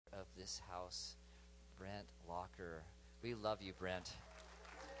this house, Brent Lokker. We love you, Brent.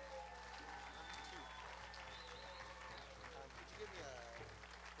 Could you give me a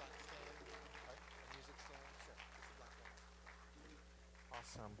black stand? A music stand? Sure, just a black one.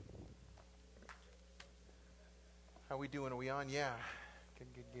 Awesome. How we doing? Are we on? Yeah.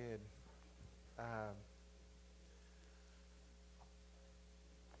 Good. I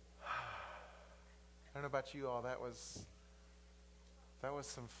don't know about you all. That was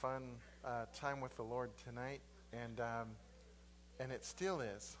some fun time with the Lord tonight, and it still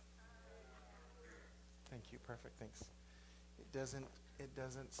is. Thank you. Perfect. Thanks. It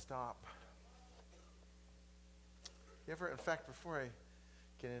doesn't stop. You ever, in fact, before I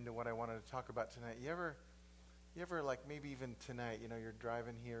get into what I wanted to talk about tonight, you ever like maybe even tonight, you're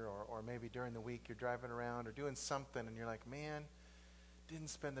driving here, or maybe during the week you're driving around or doing something, and you're like, man, didn't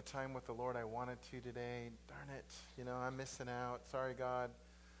spend the time with the Lord I wanted to today. Darn it, I'm missing out. Sorry, God.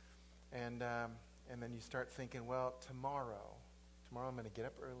 And then you start thinking, well, tomorrow I'm going to get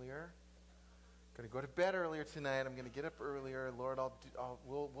up earlier. I'm going to go to bed earlier tonight. I'm going to get up earlier. Lord,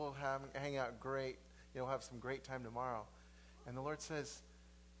 we'll hang out great. We'll have some great time tomorrow. And the Lord says,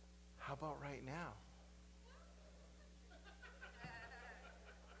 how about right now?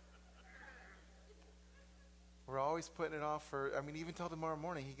 We're always putting it off even till tomorrow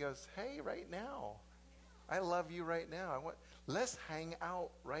morning. He goes, hey, right now. I love you right now. Let's hang out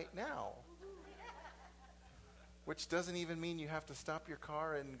right now. Which doesn't even mean you have to stop your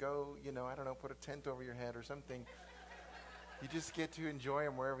car and go, put a tent over your head or something. You just get to enjoy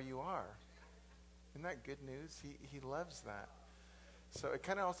him wherever you are. Isn't that good news? He loves that. So it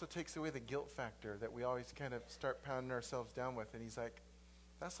kind of also takes away the guilt factor that we always kind of start pounding ourselves down with. And he's like,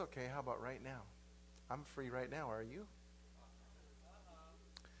 that's okay. How about right now? I'm free right now. Are you?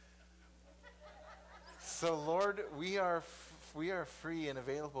 So, Lord, we are free and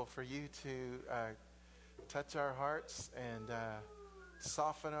available for you to touch our hearts and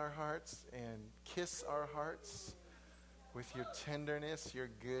soften our hearts and kiss our hearts with your tenderness, your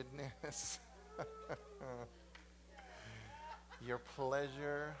goodness, your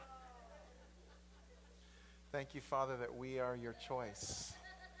pleasure. Thank you, Father, that we are your choice.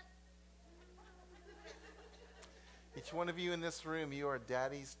 Each one of you in this room, you are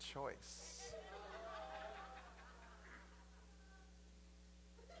Daddy's choice.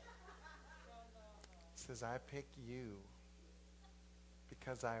 It says, I pick you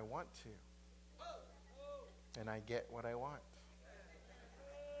because I want to. And I get what I want.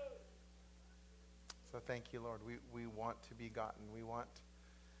 So thank you, Lord. We want to be gotten. We want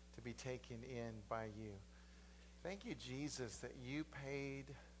to be taken in by you. Thank you, Jesus, that you paid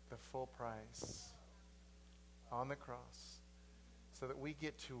the full price on the cross so that we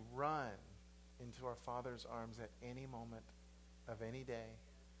get to run into our Father's arms at any moment of any day.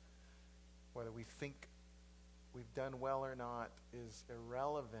 Whether we think we've done well or not is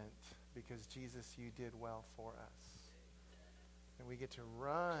irrelevant, because Jesus, you did well for us. And we get to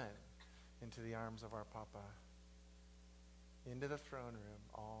run into the arms of our Papa, into the throne room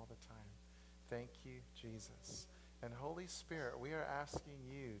all the time. Thank you, Jesus. And Holy Spirit, we are asking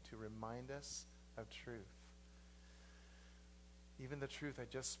you to remind us of truth. Even the truth I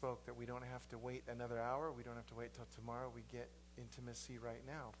just spoke, that we don't have to wait another hour. We don't have to wait till tomorrow. We get intimacy right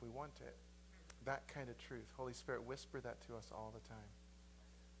now if we want it. That kind of truth. Holy Spirit, whisper that to us all the time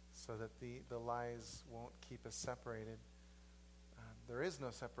so that the lies won't keep us separated. There is no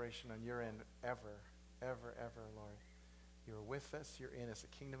separation on your end ever, ever, ever, Lord. You're with us. You're in us. The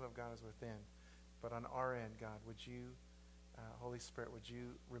kingdom of God is within. But on our end, God, would you, Holy Spirit, would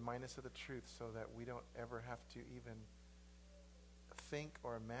you remind us of the truth so that we don't ever have to even think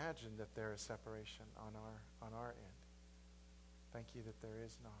or imagine that there is separation on our end. Thank you that there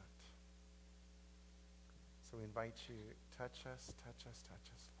is not. So we invite you, touch us,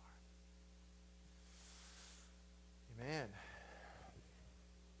 Lord. Amen.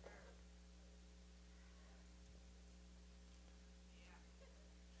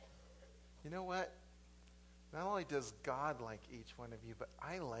 You know what? Not only does God like each one of you, but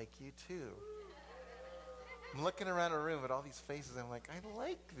I like you too. I'm looking around a room at all these faces. I'm like, I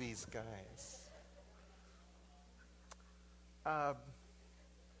like these guys. I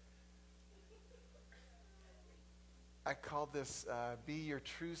call this Be Your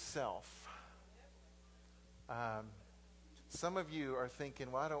True Self. Some of you are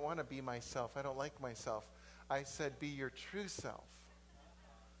thinking, well, I don't want to be myself. I don't like myself. I said, be your true self.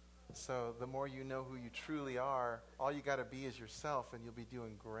 So the more you know who you truly are, all you got to be is yourself, and you'll be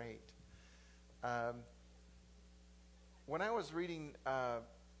doing great. When I was reading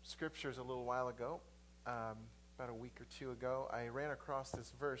scriptures a little while ago, about about a week or two ago, I ran across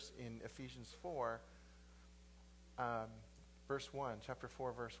this verse in Ephesians 4, verse 1, chapter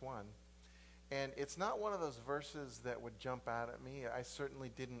 4, verse 1. And it's not one of those verses that would jump out at me. I certainly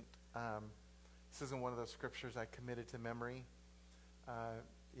didn't, this isn't one of those scriptures I committed to memory.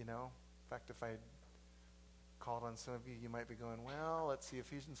 In fact, if I called on some of you, you might be going, well, let's see,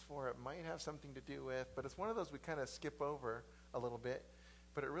 Ephesians 4, it might have something to do with, but it's one of those we kind of skip over a little bit,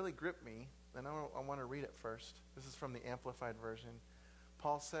 but it really gripped me, and I want to read it first. This is from the Amplified Version.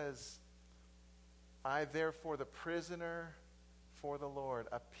 Paul says, I therefore, the prisoner for the Lord,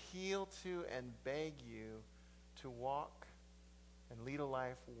 appeal to and beg you to walk and lead a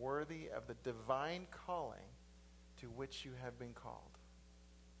life worthy of the divine calling to which you have been called.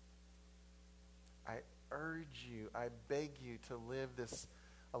 I urge you, I beg you to live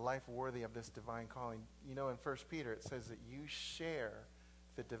a life worthy of this divine calling. In 1 Peter it says that you share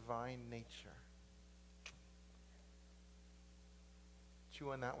the divine nature.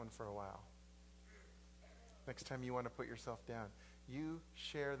 Chew on that one for a while. Next time you want to put yourself down. You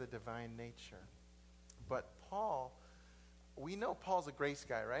share the divine nature. But Paul, we know Paul's a grace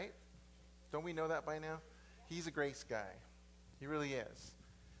guy, right? Don't we know that by now? He's a grace guy. He really is.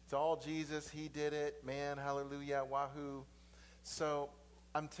 It's all Jesus. He did it. Man, hallelujah, wahoo. So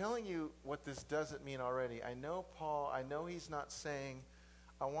I'm telling you what this doesn't mean already. I know Paul, I know he's not saying,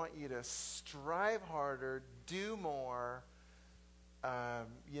 I want you to strive harder, do more,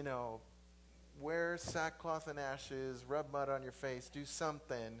 wear sackcloth and ashes, rub mud on your face, do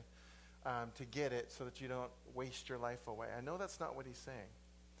something to get it so that you don't waste your life away. I know that's not what he's saying.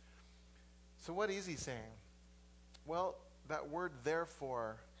 So what is he saying? Well, that word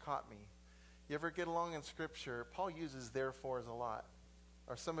therefore caught me. You ever get along in Scripture, Paul uses therefores a lot.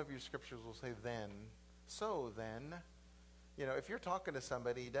 Or some of your scriptures will say then. So then. If you're talking to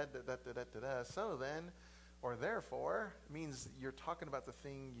somebody, so then, or therefore, means you're talking about the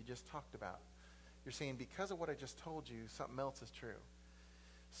thing you just talked about. You're saying, because of what I just told you, something else is true.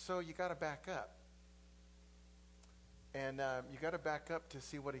 So you got to back up. And you got to back up to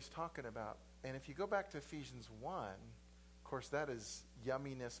see what he's talking about. And if you go back to Ephesians 1, of course, that is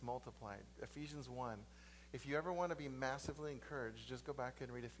yumminess multiplied. Ephesians 1. If you ever want to be massively encouraged, just go back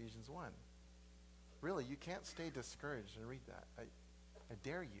and read Ephesians 1. Really, you can't stay discouraged and read that. I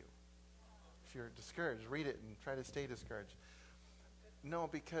dare you. If you're discouraged, read it and try to stay discouraged. No,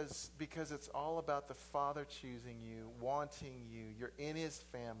 because it's all about the Father choosing you, wanting you. You're in his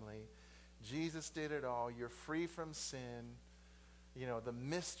family. Jesus did it all. You're free from sin. The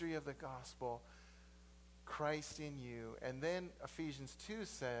mystery of the gospel. Christ in you. And then Ephesians 2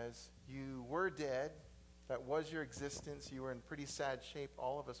 says, you were dead. That was your existence. You were in pretty sad shape.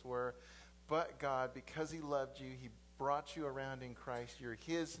 All of us were. But God, because he loved you, he brought you around in Christ. You're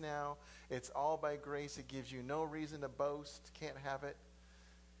his now. It's all by grace. It gives you no reason to boast. Can't have it.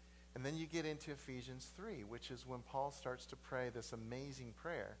 And then you get into Ephesians 3, which is when Paul starts to pray this amazing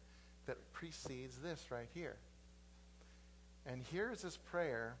prayer that precedes this right here. And here's this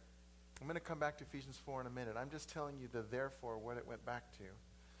prayer. I'm going to come back to Ephesians 4 in a minute. I'm just telling you the therefore, what it went back to.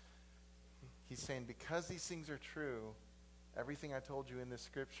 He's saying, because these things are true, everything I told you in this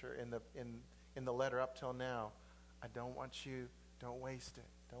scripture, in the letter up till now, I don't want you, don't waste it.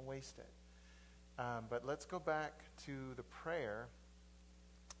 Don't waste it. But let's go back to the prayer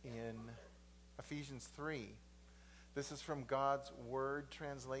in Ephesians 3. This is from God's Word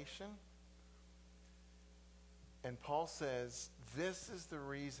translation. And Paul says, this is the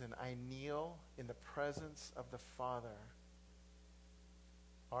reason I kneel in the presence of the Father,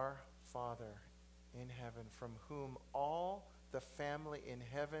 our Father in heaven, from whom all the family in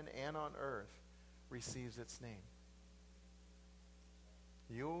heaven and on earth receives its name.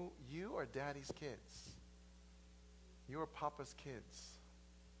 You are Daddy's kids. You are Papa's kids,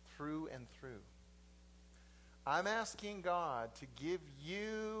 through and through. I'm asking God to give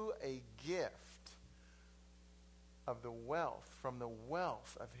you a gift of the wealth, from the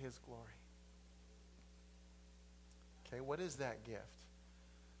wealth of his glory. Okay, what is that gift?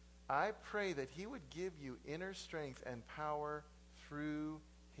 I pray that he would give you inner strength and power through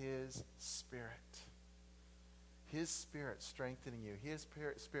his Spirit. His Spirit strengthening you. His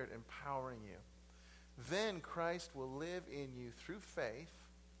Spirit empowering you. Then Christ will live in you through faith.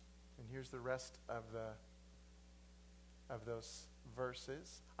 And here's the rest of those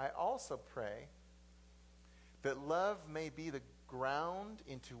verses. I also pray that love may be the ground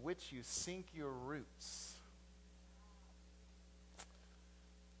into which you sink your roots,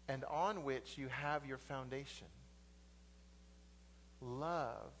 and on which you have your foundation.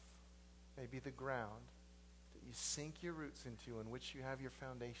 Love may be the ground that you sink your roots into, in which you have your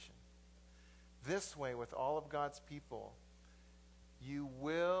foundation. This way, with all of God's people, you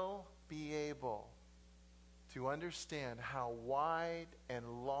will be able to understand how wide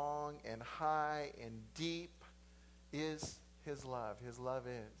and long and high and deep is his love. His love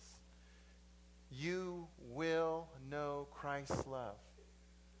is. You will know Christ's love,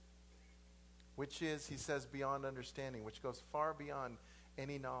 which is, he says, beyond understanding, which goes far beyond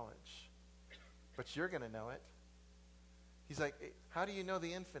any knowledge. But you're going to know it. He's like, how do you know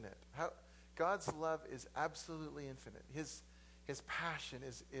the infinite? God's love is absolutely infinite. His passion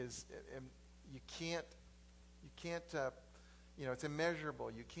is you can't it's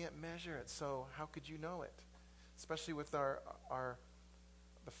immeasurable. You can't measure it. So how could you know it? Especially with the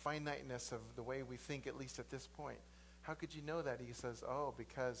finiteness of the way we think, at least at this point. How could you know that? He says,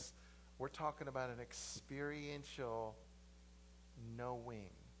 because we're talking about an experiential knowing.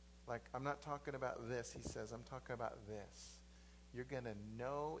 Like, I'm not talking about this, he says. I'm talking about this. You're going to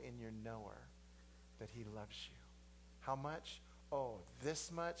know in your knower that he loves you. How much? Oh,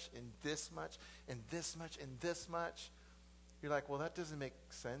 this much, and this much, and this much, and this much. You're like, well, that doesn't make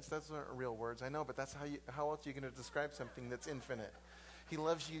sense. Those aren't real words. I know, but that's how else are you going to describe something that's infinite? He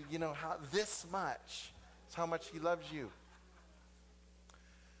loves you, this much. It's how much he loves you.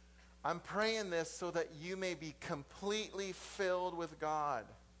 I'm praying this so that you may be completely filled with God.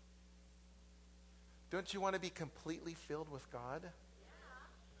 Don't you want to be completely filled with God? Yeah.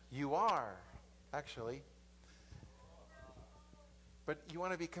 You are, actually. But you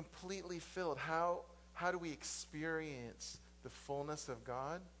want to be completely filled. How do we experience the fullness of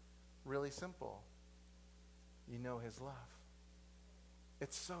God? Really simple. You know his love.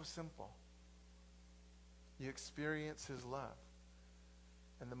 It's so simple. You experience his love.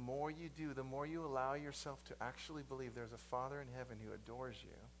 And the more you do, the more you allow yourself to actually believe there's a Father in heaven who adores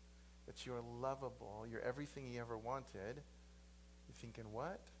you, that you're lovable, you're everything he ever wanted. You're thinking,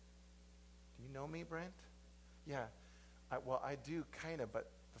 what? Do you know me, Brent? Yeah. I do, kind of, but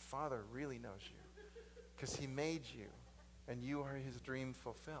the Father really knows you because he made you, and you are his dream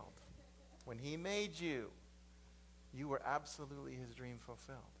fulfilled. When he made you, you were absolutely his dream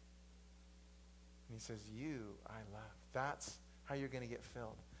fulfilled. And he says, you I love. That's how you're going to get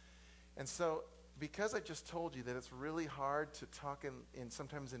filled. And so, because I just told you that it's really hard to talk in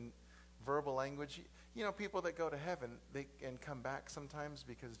sometimes in verbal language, people that go to heaven, they can come back sometimes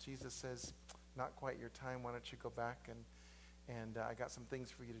because Jesus says, not quite your time, why don't you go back and I got some things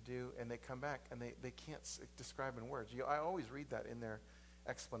for you to do, and they come back and they can't describe in words. I always read that in their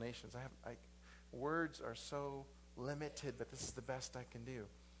explanations. Words are so limited, but this is the best I can do.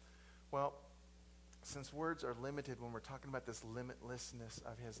 Well, since words are limited when we're talking about this limitlessness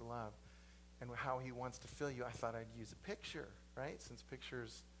of his love and how he wants to fill you, I thought I'd use a picture, right? Since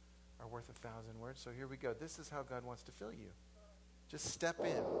pictures are worth 1,000 words. So here we go. This is how God wants to fill you. Just step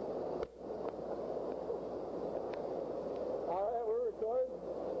in. All right, we're recording.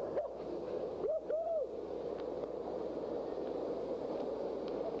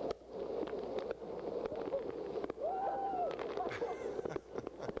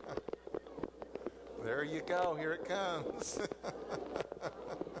 There you go. Here it comes.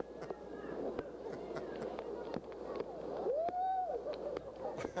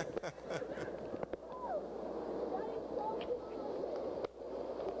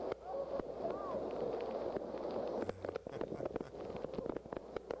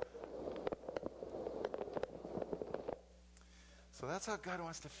 So that's how God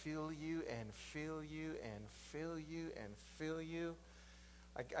wants to fill you and fill you and fill you and fill you.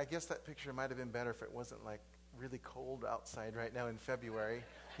 I guess that picture might have been better if it wasn't like really cold outside right now in February.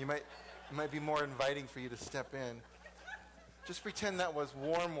 It might be more inviting for you to step in. Just pretend that was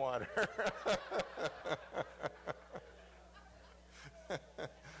warm water.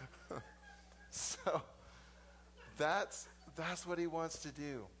 So that's what he wants to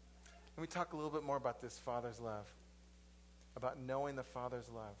do. Let me talk a little bit more about this Father's love, about knowing the Father's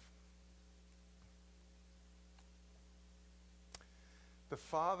love. The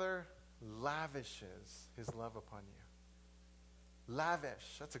Father lavishes his love upon you.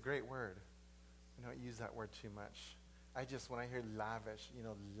 Lavish, that's a great word. I don't use that word too much. When I hear lavish,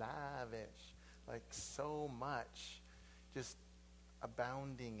 lavish, like so much, just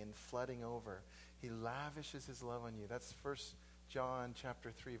abounding and flooding over. He lavishes his love on you. That's 1 John chapter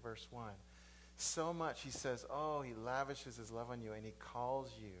 3, verse 1. So much, he says, he lavishes his love on you, and he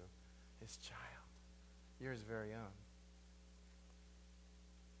calls you his child. You're his very own.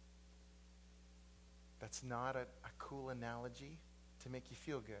 That's not a cool analogy to make you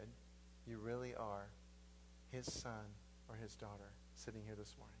feel good. You really are his son or his daughter sitting here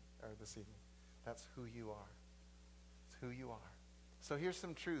this morning or this evening. That's who you are. It's who you are. So here's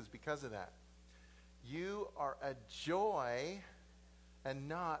some truths because of that. You are a joy and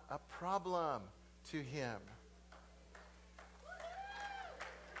not a problem to him.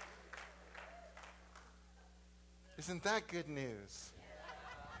 Isn't that good news?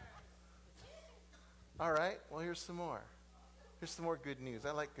 All right, well, here's some more. Here's some more good news.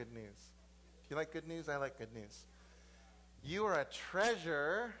 I like good news. If you like good news, I like good news. You are a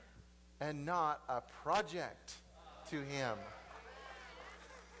treasure and not a project to him.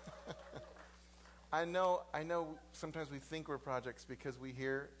 I know sometimes we think we're projects because we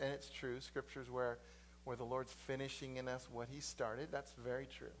hear, and it's true, scriptures where the Lord's finishing in us what he started. That's very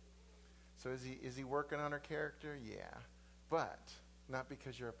true. So is he working on our character? Yeah. But not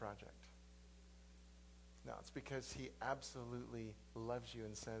because you're a project. No, it's because he absolutely loves you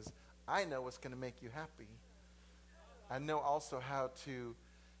and says, I know what's going to make you happy. I know also how to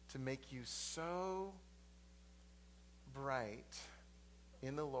make you so bright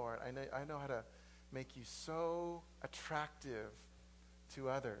in the Lord. I know how to make you so attractive to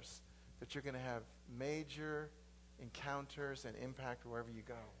others that you're going to have major encounters and impact wherever you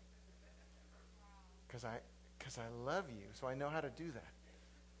go. Because I love you, so I know how to do that.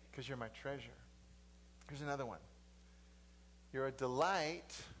 Because you're my treasure. Here's another one. You're a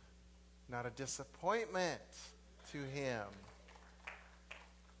delight, not a disappointment to him.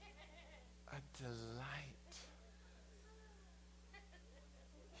 A delight.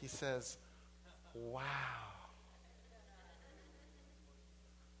 He says, wow.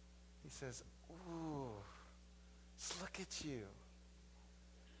 He says, ooh, just look at you.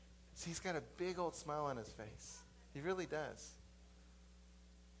 See, he's got a big old smile on his face. He really does.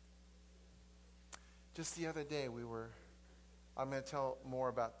 Just the other day I'm going to tell more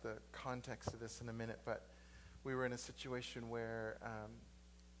about the context of this in a minute, but we were in a situation where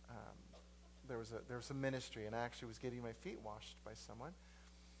there was a ministry, and I actually was getting my feet washed by someone,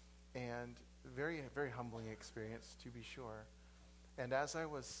 and very, very humbling experience, to be sure. And as I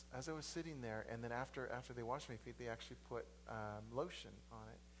was sitting there, and then after they washed my feet, they actually put lotion on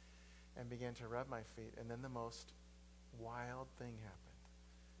it and began to rub my feet, and then the most wild thing happened,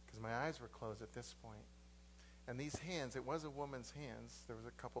 because my eyes were closed at this point. And these hands, it was a woman's hands. There was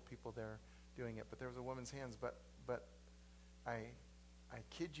a couple people there doing it, but there was a woman's hands. But I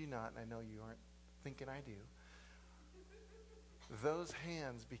kid you not, and I know you aren't thinking I do. Those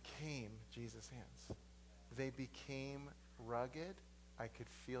hands became Jesus' hands. They became rugged. I could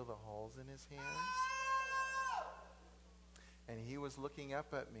feel the holes in his hands. And he was looking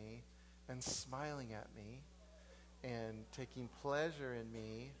up at me and smiling at me and taking pleasure in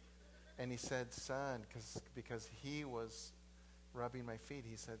me. And he said, son, because he was rubbing my feet,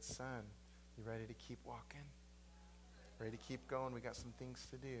 he said, son, you ready to keep walking? Ready to keep going? We got some things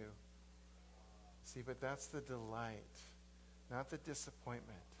to do. See, but that's the delight, not the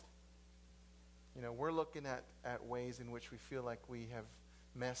disappointment. You know, we're looking at ways in which we feel like we have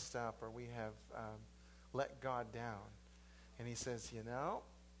messed up or we have let God down. And he says, you know,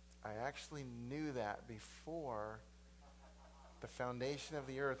 I actually knew that before the foundation of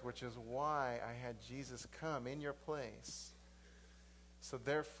the earth, which is why I had Jesus come in your place. So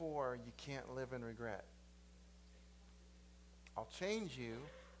therefore, you can't live in regret. I'll change you,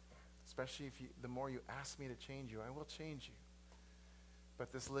 especially the more you ask me to change you, I will change you.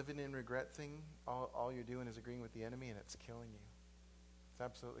 But this living in regret thing, all you're doing is agreeing with the enemy, and it's killing you. It's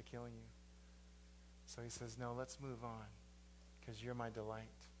absolutely killing you. So he says, no, let's move on, because you're my delight.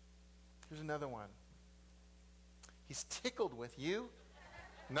 Here's another one. He's tickled with you,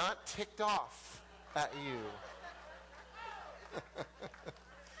 not ticked off at you.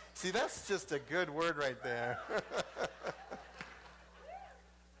 See, that's just a good word right there.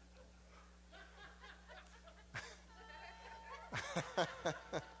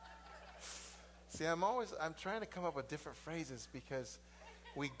 See, I'm trying to come up with different phrases because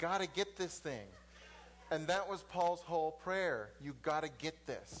we got to get this thing. And that was Paul's whole prayer. You got to get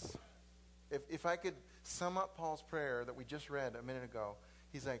this. If I could sum up Paul's prayer that we just read a minute ago,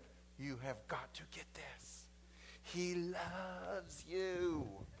 he's like, you have got to get this. He loves you.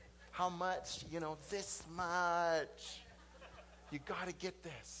 How much? This much. You got to get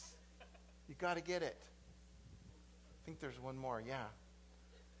this. You got to get it. I think there's one more. Yeah.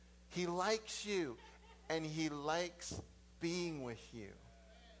 He likes you, and he likes being with you.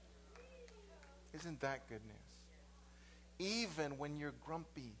 Isn't that good news? Even when you're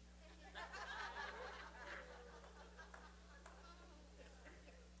grumpy.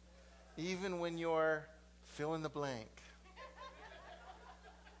 Even when you're fill in the blank.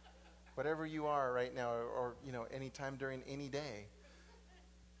 Whatever you are right now, or anytime during any day.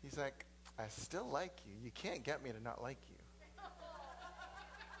 He's like, I still like you. You can't get me to not like you.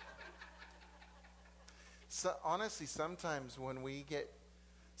 honestly, sometimes when we get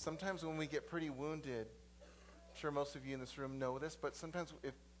pretty wounded, I'm sure most of you in this room know this, but sometimes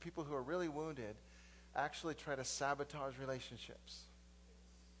if people who are really wounded actually try to sabotage relationships.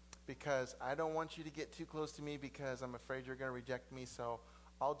 Because I don't want you to get too close to me because I'm afraid you're going to reject me, so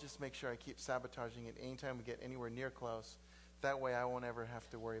I'll just make sure I keep sabotaging it anytime we get anywhere near close. That way I won't ever have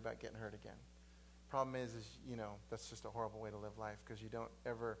to worry about getting hurt again. Problem is that's just a horrible way to live life because you don't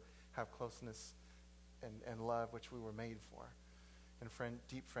ever have closeness and love, which we were made for, and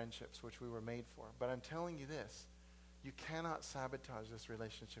deep friendships, which we were made for. But I'm telling you this, you cannot sabotage this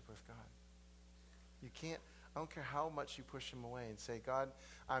relationship with God. You can't. I don't care how much you push him away and say, God,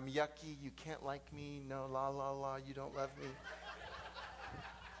 I'm yucky, you can't like me, no, la, la, la, you don't love me.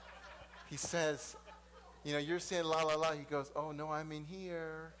 He says, you're saying la, la, la. He goes, oh, no, I'm in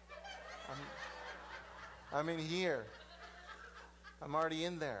here. I'm in here. I'm already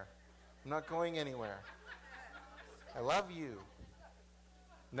in there. I'm not going anywhere. I love you.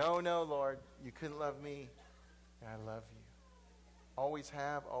 No, Lord, you couldn't love me. And I love you. Always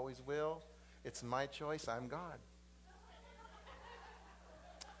have, always will. It's my choice. I'm God.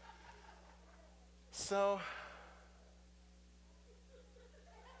 So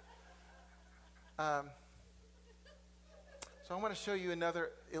I want to show you another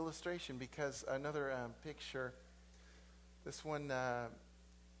illustration because another picture. This one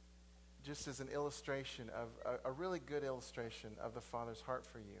just is an illustration of a really good illustration of the Father's heart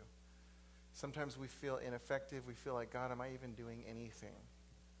for you. Sometimes we feel ineffective. We feel like, God, am I even doing anything?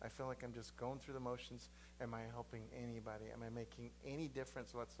 I feel like I'm just going through the motions. Am I helping anybody? Am I making any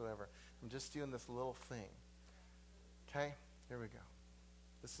difference whatsoever? I'm just doing this little thing. Okay? Here we go.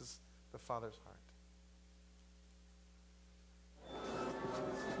 This is the Father's heart.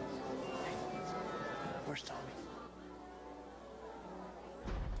 Where's Tommy?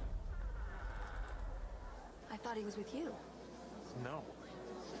 I thought he was with you. No.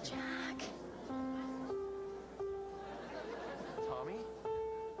 Jack. Tommy?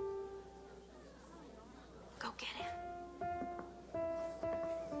 Go get him.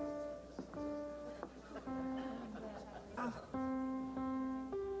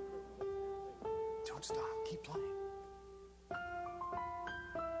 Don't stop. Keep playing.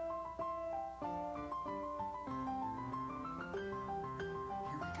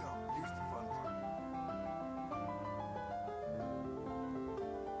 Here we go. Here's the fun part.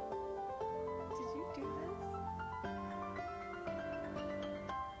 Did you do this?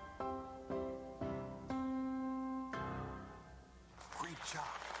 Great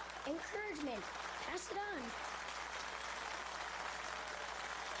job. Encouragement. Pass it on.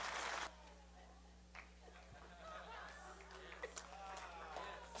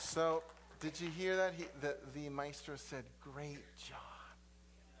 So, did you hear that? The maestro said, great job.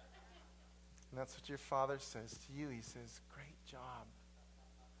 And that's what your Father says to you. He says, great job.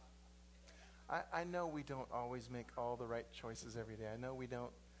 I know we don't always make all the right choices every day. I know we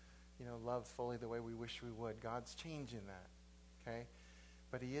don't, love fully the way we wish we would. God's changing that, okay?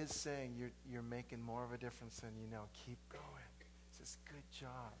 But he is saying you're making more of a difference than you know. Keep going. He says, good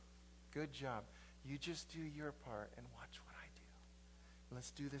job. Good job. You just do your part and watch what I do.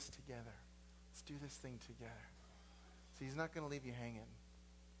 Let's do this together. Let's do this thing together. So he's not going to leave you hanging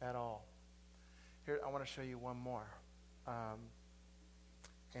at all. Here, I want to show you one more.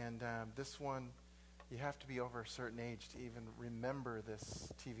 This one, you have to be over a certain age to even remember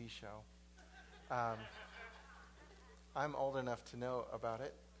this TV show. I'm old enough to know about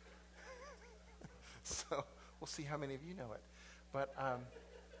it. So we'll see how many of you know it. But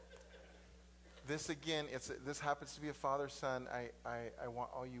this again, this happens to be a father-son. I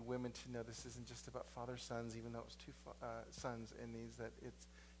want all you women to know this isn't just about father-sons, even though it was two sons in these, that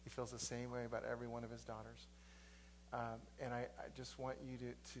he feels the same way about every one of his daughters. And I just want you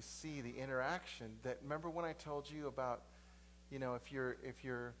to see the interaction. That remember when I told you about, if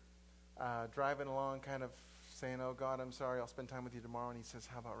you're driving along kind of saying, oh God, I'm sorry, I'll spend time with you tomorrow. And he says,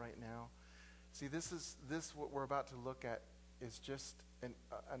 how about right now? See, this what we're about to look at is just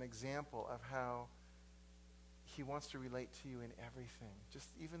an example of how he wants to relate to you in everything. Just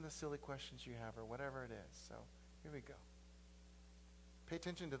even the silly questions you have or whatever it is. So here we go. Pay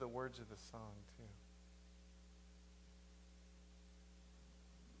attention to the words of the song too.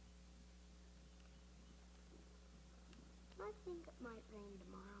 I think it might rain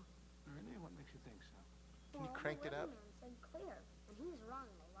tomorrow. Really? What makes you think so? Can you crank it up? The weatherman said clear, and he's wrong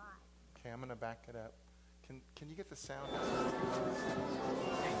a lot. Okay, I'm going to back it up. Can you get the sound?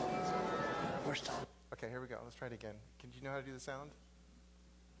 Where's Tom? Okay, here we go. Let's try it again. Do you know how to do the sound?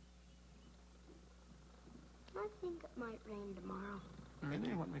 I think it might rain tomorrow.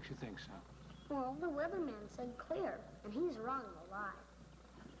 Really? What makes you think so? Well, the weatherman said clear, and he's wrong a lot.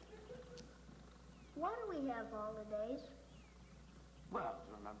 Why do we have holidays? Well,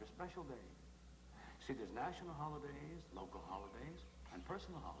 to remember special days. See, there's national holidays, local holidays, and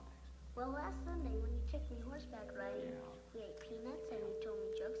personal holidays. Well, last Sunday when you took me horseback riding, Yeah. we ate peanuts and you told me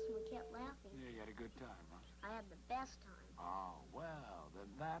jokes and we kept laughing. Yeah, you had a good time, huh? I had the best time. Oh, well,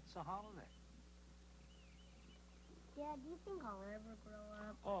 then that's a holiday. Dad, do you think I'll ever grow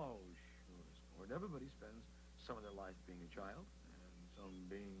up? Oh, sure, sport. Everybody spends some of their life being a child and some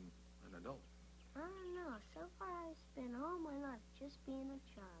being an adult. I don't know. So far I've spent all my life just being a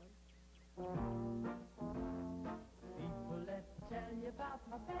child. People, let me tell you about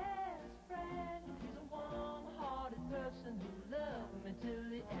my best friend. He's a warm-hearted person who loved me till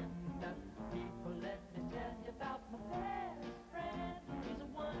the end. People, let me tell you about my best friend. He's a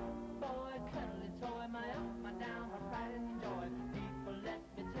one-boy cuddly toy, my up, my down, my pride and joy. People, let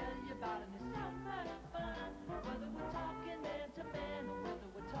me tell you about him. He's so much fun. Whether we're talking man to man or whether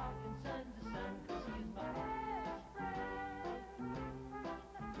we're talking son to son, 'cause he's my best friend.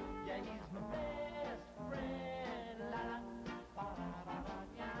 Yeah, he's my best friend. La la, ba da da da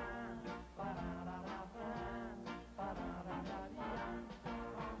ya, ba da da da ba, ba da da da ya, ba da da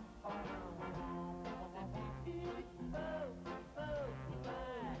da.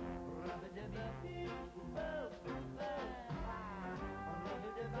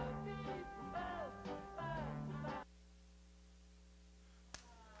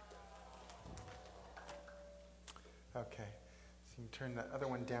 Okay. So you can turn the other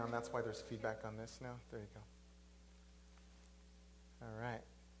one down. That's why there's feedback on this now. There you go. All right.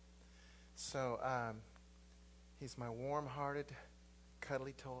 So he's my warm-hearted,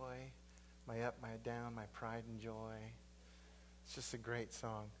 cuddly toy, my up, my down, my pride and joy. It's just a great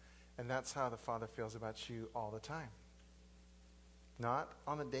song. And that's how the Father feels about you all the time. Not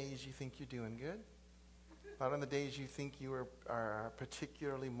on the days you think you're doing good. Not on the days you think you are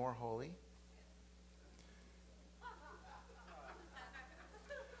particularly more holy.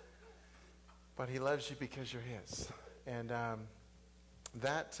 But he loves you because you're his. And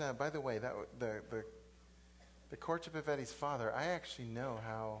by the way, the courtship of Eddie's father, I actually know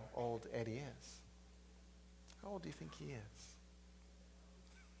how old Eddie is. How old do you think he is?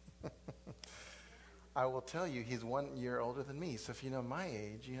 I will tell you, he's 1 year older than me. So if you know my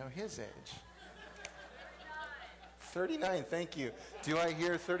age, you know his age. 39, thank you. Do I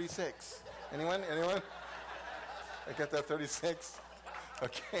hear 36? Anyone? I got that 36?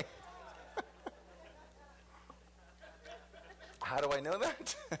 Okay. How do I know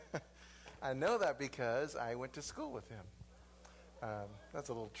that? I know that because I went to school with him. That's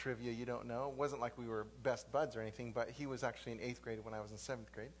a little trivia you don't know. It wasn't like we were best buds or anything, but he was actually in 8th grade when I was in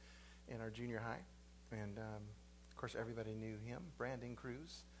 7th grade in our junior high. And, of course, everybody knew him, Brandon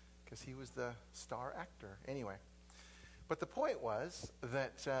Cruz, because he was the star actor. Anyway, but the point was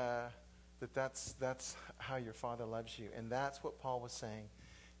that that's how your Father loves you. And that's what Paul was saying,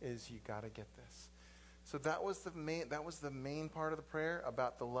 is you got to get this. So that was the main part of the prayer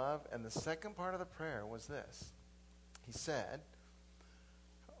about the love. And the second part of the prayer was this. He said,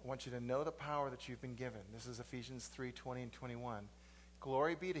 I want you to know the power that you've been given. This is Ephesians 3:20 and 21.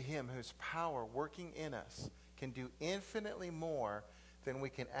 Glory be to him whose power working in us can do infinitely more than we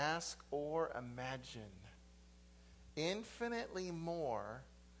can ask or imagine. Infinitely more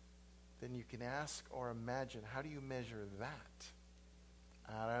than you can ask or imagine. How do you measure that?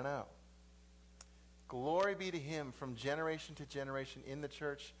 I don't know. Glory be to him from generation to generation in the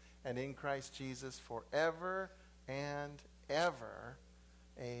church and in Christ Jesus forever and ever.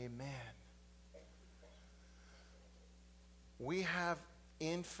 Amen. We have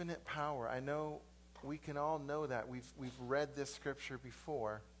infinite power. I know we can all know that. We've read this scripture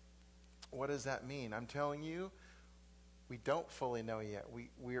before. What does that mean? I'm telling you, we don't fully know yet.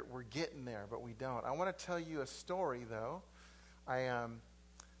 We're getting there, but we don't. I want to tell you a story, though. I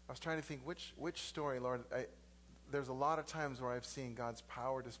was trying to think which story, Lord. There's a lot of times where I've seen God's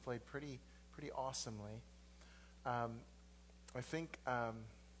power displayed pretty awesomely. I think I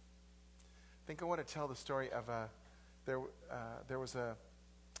want to tell the story of there was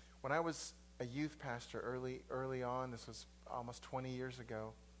when I was a youth pastor early on. This was almost 20 years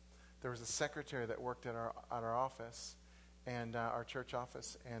ago. There was a secretary that worked at our office, and our church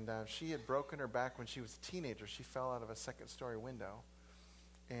office, and she had broken her back when she was a teenager. She fell out of a second-story window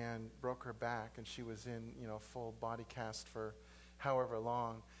and broke her back, and she was in full body cast for however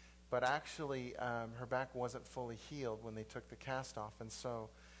long. But actually, her back wasn't fully healed when they took the cast off, and so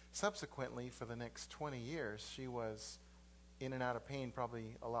subsequently, for the next 20 years, she was in and out of pain,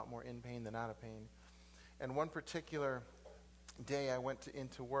 probably a lot more in pain than out of pain. And one particular day, I went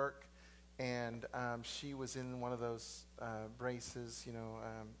into work, And she was in one of those braces,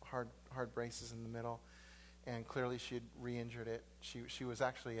 hard braces in the middle. And clearly she had re-injured it. She was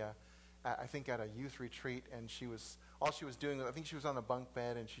actually, I think, at a youth retreat, and all she was doing, I think she was on a bunk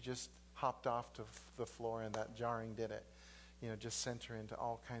bed, and she just hopped off to the floor, and that jarring did it. Just sent her into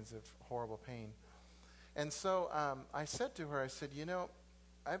all kinds of horrible pain. And so I said to her, I said,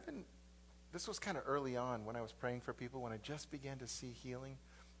 this was kind of early on when I was praying for people, when I just began to see healing,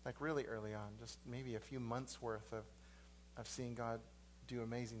 like really early on, just maybe a few months worth of seeing God do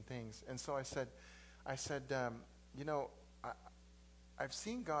amazing things. And so I said, I've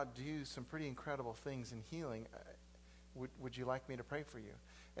seen God do some pretty incredible things in healing. Would you like me to pray for you?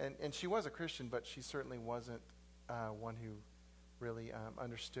 And she was a Christian, but she certainly wasn't one who really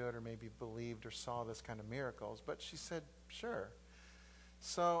understood or maybe believed or saw this kind of miracles. But she said, sure.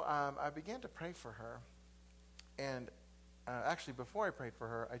 So I began to pray for her. And actually, before I prayed for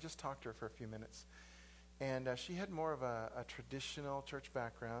her, I just talked to her for a few minutes. And she had more of a traditional church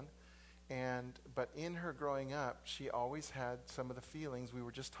background. But in her growing up, she always had some of the feelings we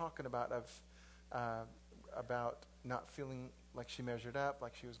were just talking about not feeling like she measured up,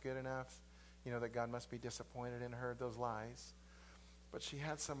 like she was good enough, that God must be disappointed in her, those lies. But she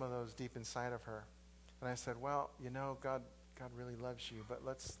had some of those deep inside of her. And I said, well, God really loves you, but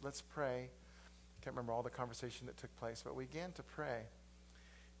let's pray. I can't remember all the conversation that took place, but we began to pray.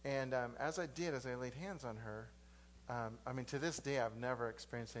 And as I laid hands on her, to this day, I've never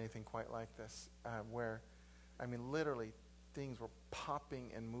experienced anything quite like this, where, literally, things were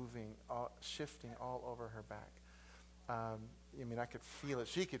popping and moving, shifting all over her back. I could feel it.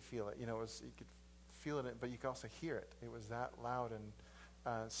 She could feel it. You could feel it, but you could also hear it. It was that loud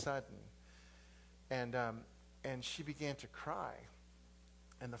and sudden. And she began to cry.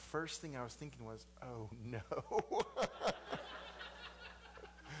 And the first thing I was thinking was, oh, no.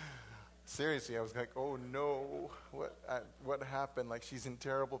 Seriously, I was like, oh, no. What happened? Like, she's in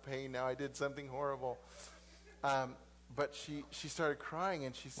terrible pain now. I did something horrible. But she started crying,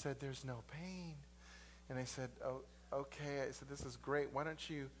 and she said, there's no pain. And I said, oh, okay. I said, this is great. Why don't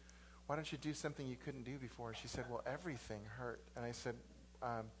you do something you couldn't do before? She said, well, everything hurt. And I said,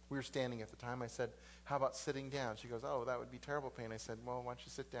 we were standing at the time. I said, how about sitting down? She goes, oh, that would be terrible pain. I said, well, why don't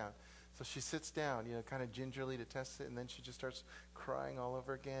you sit down? So she sits down, kind of gingerly to test it, and then she just starts crying all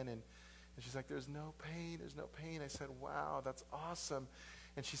over again. And she's like, there's no pain, there's no pain. I said, wow, that's awesome.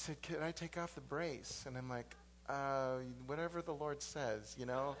 And she said, can I take off the brace? And I'm like, whatever the Lord says,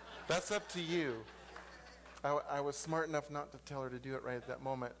 that's up to you. I was smart enough not to tell her to do it right at that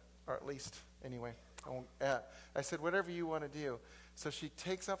moment, or at least, anyway. I said, whatever you want to do. So she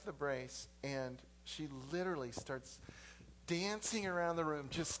takes off the brace, and she literally starts dancing around the room,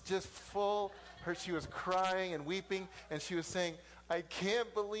 just full. She was crying and weeping, and she was saying, I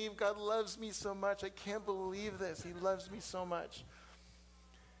can't believe God loves me so much. I can't believe this. He loves me so much.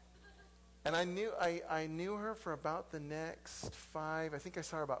 And I knew her for about the next 5. I think I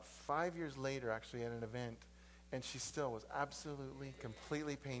saw her about 5 years later, actually, at an event. And she still was absolutely,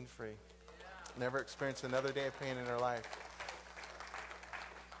 completely pain-free. Never experienced another day of pain in her life.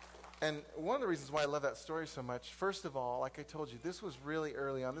 And one of the reasons why I love that story so much, first of all, like I told you, this was really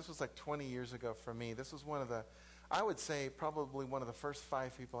early on. This was like 20 years ago for me. This was one of the, I would say, probably one of the first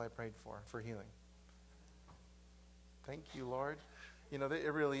 5 people I prayed for healing. Thank you, Lord.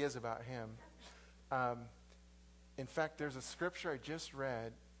 It really is about Him. In fact, there's a scripture I just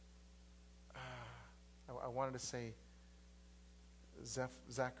read. I wanted to say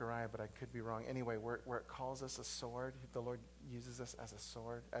Zechariah, but I could be wrong. Anyway, where it calls us a sword, the Lord uses us as a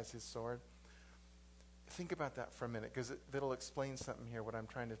sword, as His sword. Think about that for a minute, because it'll explain something here, what I'm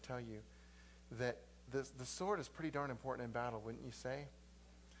trying to tell you. That the sword is pretty darn important in battle, wouldn't you say?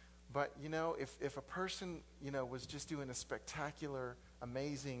 But, if a person, was just doing a spectacular,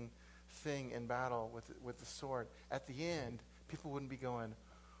 amazing thing in battle with the sword, at the end, people wouldn't be going,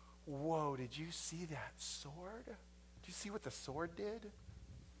 whoa, did you see that sword? Did you see what the sword did?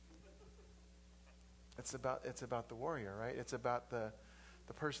 It's about the warrior, right? It's about the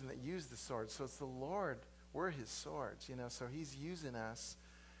person that used the sword. So it's the Lord. We're His swords, so He's using us.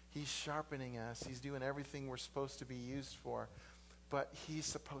 He's sharpening us. He's doing everything we're supposed to be used for. But He's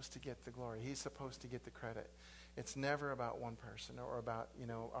supposed to get the glory. He's supposed to get the credit. It's never about one person or about,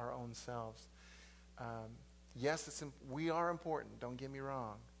 our own selves. Yes, we are important. Don't get me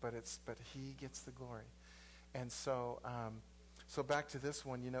wrong. But He gets the glory. And so back to this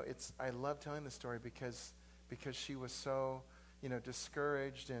one. I love telling the story because she was so,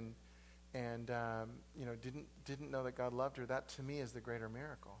 discouraged and didn't know that God loved her. That to me is the greater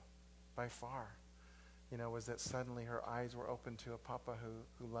miracle, by far. was that suddenly her eyes were open to a papa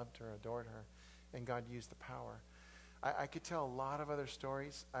who loved her, adored her, and God used the power. I could tell a lot of other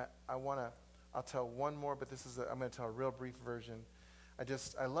stories. I'll tell one more, but I'm going to tell a real brief version.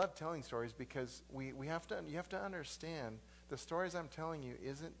 I love telling stories because you have to understand the stories I'm telling you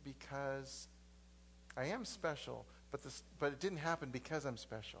isn't because I am special, but it didn't happen because I'm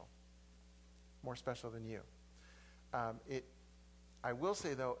special, more special than you. I will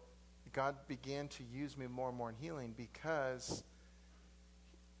say though, God began to use me more and more in healing because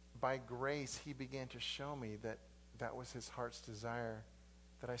by grace He began to show me that was His heart's desire,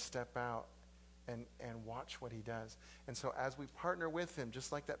 that I step out and watch what He does. And so as we partner with Him,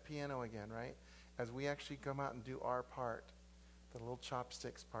 just like that piano again, right? As we actually come out and do our part, the little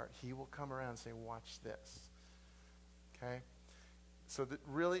chopsticks part, He will come around and say, watch this. Okay? So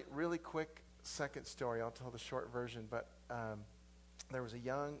really, really quick second story. I'll tell the short version, but there was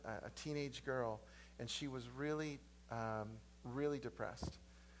a teenage girl, and she was really, really depressed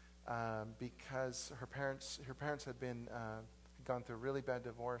because her parents had gone through a really bad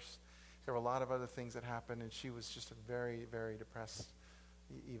divorce. There were a lot of other things that happened, and she was just a very, very depressed,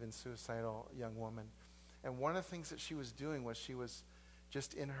 even suicidal young woman. And one of the things that she was doing was she was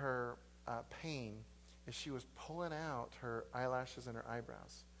just in her pain, is she was pulling out her eyelashes and her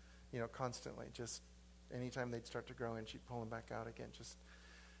eyebrows, constantly. Just anytime they'd start to grow in, she'd pull them back out again. Just,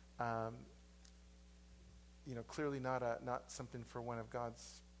 clearly not something for one of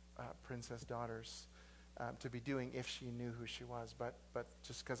God's princess daughters to be doing if she knew who she was. But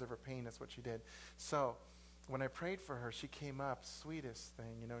just because of her pain, that's what she did. So when I prayed for her, she came up, sweetest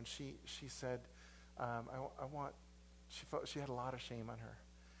thing, and she said, she had a lot of shame on her,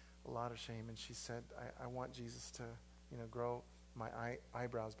 a lot of shame. And she said, I want Jesus to, grow my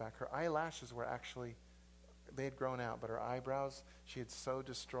eyebrows back. Her eyelashes were actually, they had grown out, but her eyebrows, she had so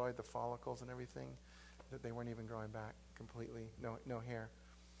destroyed the follicles and everything that they weren't even growing back completely, no hair.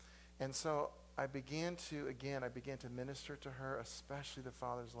 And so I began to minister to her, especially the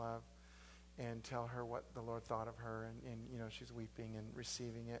Father's love, and tell her what the Lord thought of her. And she's weeping and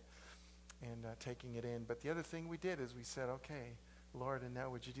receiving it and taking it in. But the other thing we did is we said, okay, Lord, and now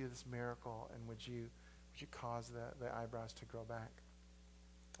would you do this miracle, and would you cause the eyebrows to grow back?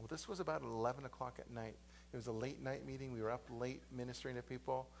 Well, this was about 11 o'clock at night. It was a late night meeting. We were up late ministering to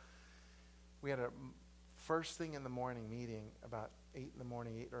people. We had a first thing in the morning meeting about 8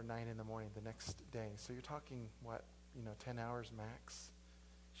 or 9 in the morning the next day. So you're talking, 10 hours max?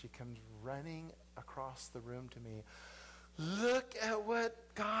 She comes running across the room to me. Look at what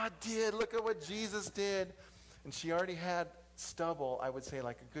God did. Look at what Jesus did. And she already had stubble, I would say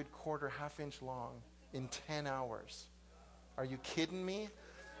like a good quarter, half-inch long in 10 hours. Are you kidding me?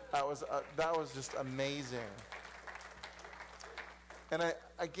 That was just amazing. And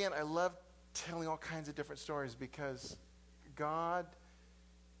I love telling all kinds of different stories because God,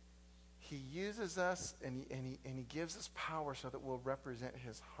 He uses us and he gives us power so that we'll represent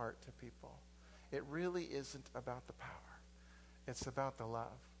His heart to people. It really isn't about the power. It's about the love.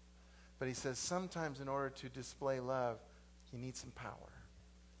 But He says sometimes in order to display love, you need some power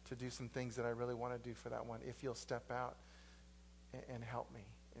to do some things that I really want to do for that one, if you'll step out and help me.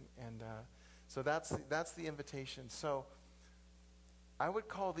 So that's the invitation. So I would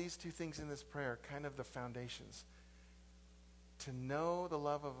call these two things in this prayer kind of the foundations. To know the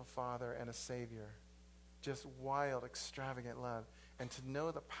love of a Father and a Savior, just wild, extravagant love, and to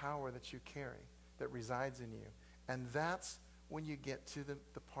know the power that you carry, that resides in you. And that's when you get to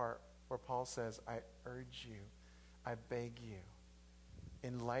the part where Paul says, I urge you, I beg you,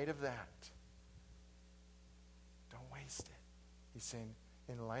 in light of that, don't waste it. He's saying,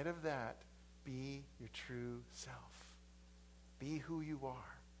 in light of that, be your true self. Be who you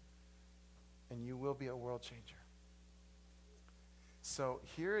are, and you will be a world changer. So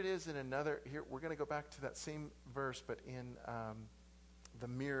here it is here we're going to go back to that same verse, but in the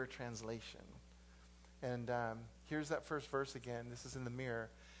Mirror translation. And here's that first verse again. This is in the Mirror.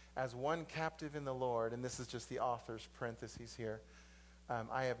 As one captive in the Lord, and this is just the author's parentheses here,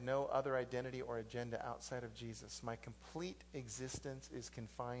 I have no other identity or agenda outside of Jesus. My complete existence is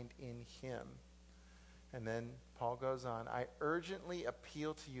confined in Him. And then Paul goes on, I urgently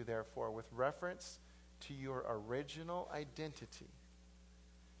appeal to you, therefore, with reference to your original identity,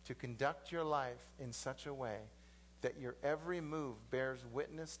 to conduct your life in such a way that your every move bears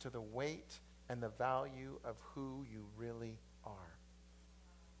witness to the weight and the value of who you really are.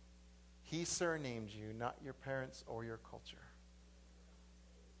 He surnamed you, not your parents or your culture.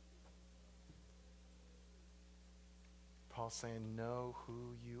 Paul's saying, know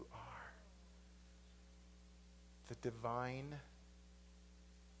who you are. The divine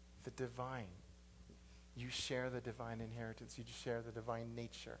you share the divine inheritance. You share the divine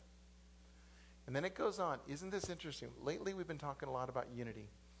nature. And then it goes on. Isn't this interesting? Lately we've been talking a lot about unity.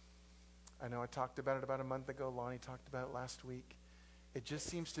 I know I talked about it about a month ago. Lonnie talked about it last week. It just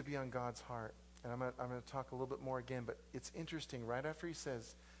seems to be on God's heart. And I'm going to talk a little bit more again, but it's interesting. Right after he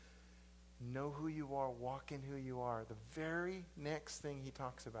says, know who you are, walk in who you are, the very next thing he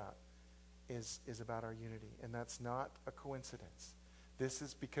talks about is about our unity. And that's not a coincidence. This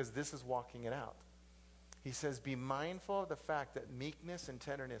is because this is walking it out. He says, be mindful of the fact that meekness and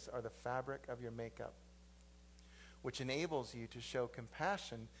tenderness are the fabric of your makeup, which enables you to show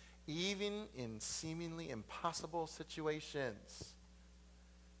compassion even in seemingly impossible situations.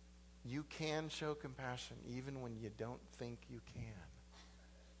 You can show compassion even when you don't think you can.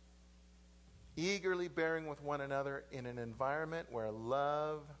 Eagerly bearing with one another in an environment where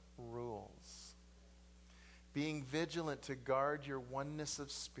love rules. Being vigilant to guard your oneness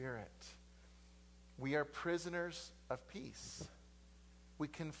of spirit. We are prisoners of peace. We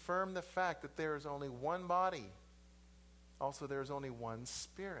confirm the fact that there is only one body. Also, there is only one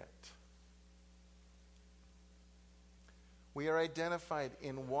spirit. We are identified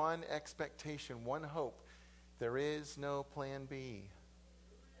in one expectation, one hope. There is no plan B.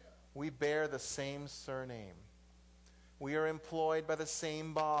 We bear the same surname. We are employed by the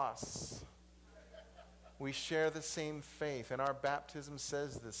same boss. We share the same faith, and our baptism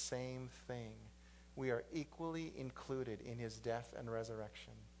says the same thing. We are equally included in his death and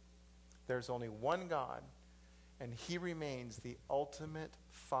resurrection. There's only one God, and he remains the ultimate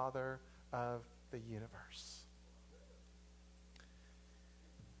Father of the universe.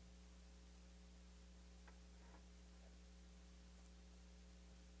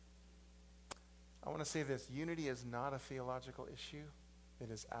 I want to say this. Unity is not a theological issue. It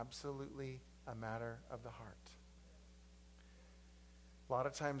is absolutely a matter of the heart. A lot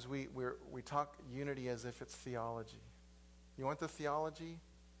of times we talk unity as if it's theology. You want the theology?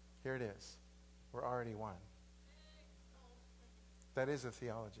 Here it is. We're already one. That is a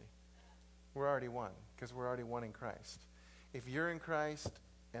theology. We're already one because we're already one in Christ. If you're in Christ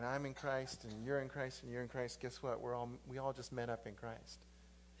and I'm in Christ and you're in Christ and you're in Christ, guess what? We all just met up in Christ.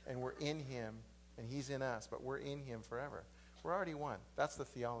 And we're in him and he's in us, but we're in him forever. We're already one. That's the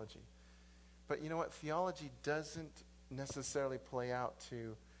theology. But you know what? Theology doesn't necessarily play out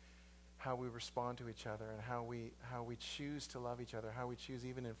to how we respond to each other and how we choose to love each other, how we choose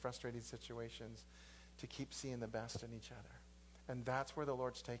even in frustrating situations to keep seeing the best in each other. And that's where the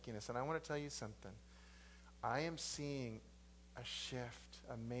Lord's taking us. And I want to tell you something. I am seeing a shift,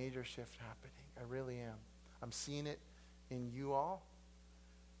 a major shift happening. I really am. I'm seeing it in you all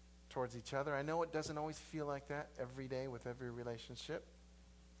towards each other. I know it doesn't always feel like that every day with every relationship.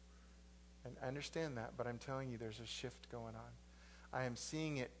 And I understand that, but I'm telling you there's a shift going on. I am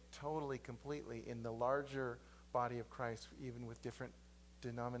seeing it totally, completely in the larger body of Christ, even with different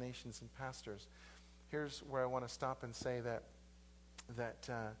denominations and pastors. Here's where I want to stop and say that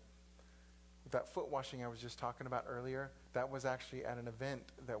foot washing I was just talking about earlier, that was actually at an event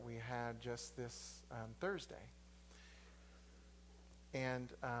that we had just this Thursday. And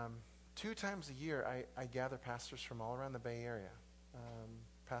 2 times a year, I gather pastors from all around the Bay Area,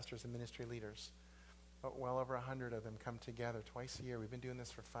 pastors and ministry leaders. Well over 100 of them come together twice a year. We've been doing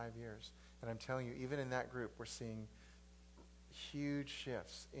this for 5 years. And I'm telling you, even in that group, we're seeing huge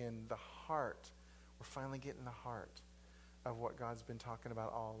shifts in the heart. We're finally getting the heart of what God's been talking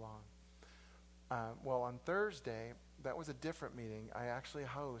about all along. Well, on Thursday, that was a different meeting. I actually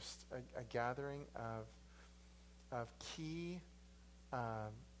host a gathering of key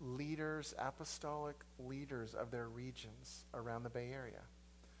leaders, apostolic leaders of their regions around the Bay Area.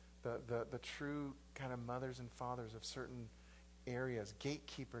 The true kind of mothers and fathers of certain areas,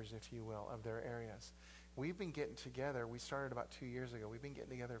 gatekeepers, if you will, of their areas. We've been getting together. We started about 2 years ago. We've been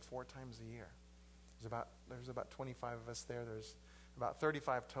getting together 4 times a year. There's about 25 of us there. There's about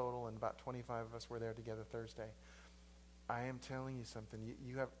 35 total, and about 25 of us were there together Thursday. I am telling you something.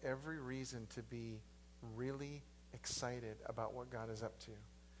 You have every reason to be really excited about what God is up to.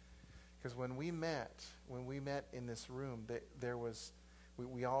 Because when we met in this room,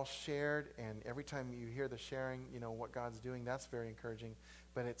 we all shared, and every time you hear the sharing, what God's doing, that's very encouraging,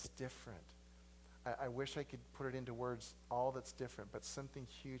 but it's different. I wish I could put it into words, all that's different, but something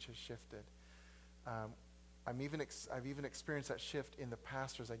huge has shifted. I've even experienced that shift in the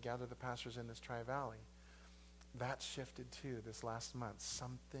pastors. I gather the pastors in this Tri-Valley. That shifted too this last month.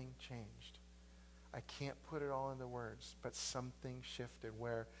 Something changed. I can't put it all into words, but something shifted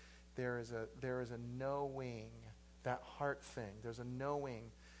where there is a knowing, that heart thing. There's a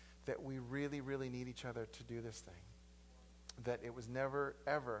knowing that we really, really need each other to do this thing. that it was never,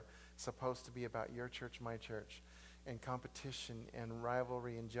 ever supposed to be about your church, my church, and competition and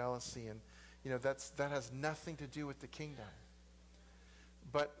rivalry and jealousy. And, that has nothing to do with the kingdom.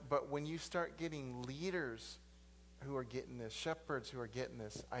 But when you start getting leaders who are getting this, shepherds who are getting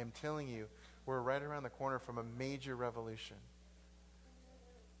this, I am telling you, we're right around the corner from a major revolution.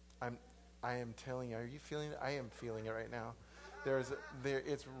 I am telling you, are you feeling it? I am feeling it right now.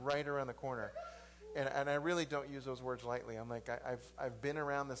 It's right around the corner. And I really don't use those words lightly. I'm like, I've been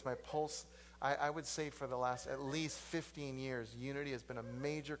around this. My pulse, I would say for the last at least 15 years, unity has been a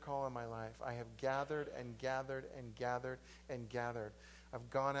major call in my life. I have gathered and gathered and gathered and gathered. I've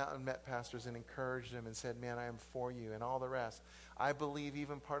gone out and met pastors and encouraged them and said, man, I am for you, and all the rest. I believe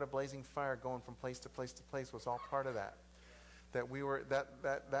even part of Blazing Fire, going from place to place to place, was all part of that.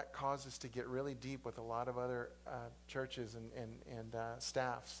 That caused us to get really deep with a lot of other churches and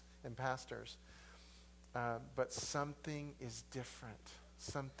staffs and pastors. But something is different.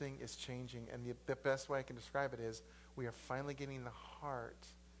 Something is changing. And the best way I can describe it is we are finally getting the heart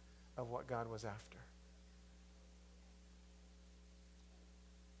of what God was after.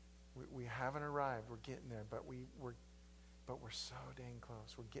 We haven't arrived. We're getting there, but we're so dang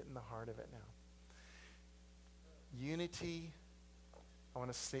close. We're getting the heart of it now. Unity, I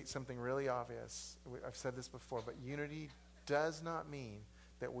want to state something really obvious. I've said this before, but unity does not mean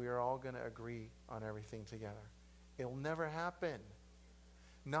that we are all going to agree on everything together. It'll never happen.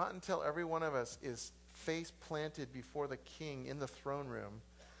 Not until every one of us is face planted before the King in the throne room,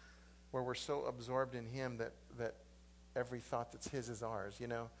 where we're so absorbed in him that every thought that's his is ours.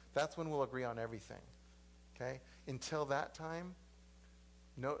 That's when we'll agree on everything. Okay? Until that time,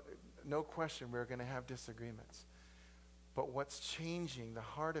 no question we're going to have disagreements. But what's changing, the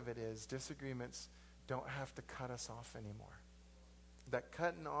heart of it is, disagreements don't have to cut us off anymore. That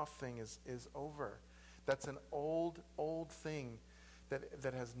cutting off thing is over. That's an old thing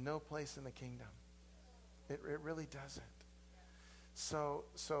that has no place in the kingdom. It really doesn't. So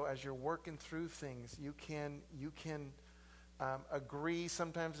as you're working through things, you can agree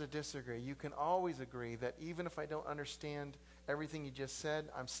sometimes to disagree. You can always agree that even if I don't understand everything you just said,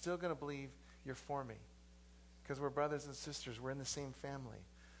 I'm still going to believe you're for me. Because we're brothers and sisters. We're in the same family.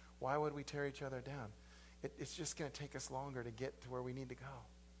 Why would we tear each other down? It's just going to take us longer to get to where we need to go.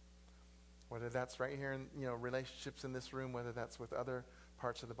 Whether that's right here in relationships in this room, whether that's with other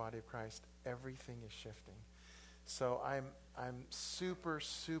parts of the body of Christ, everything is shifting. So I'm super,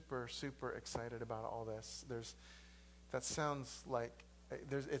 super, super excited about all this. That sounds like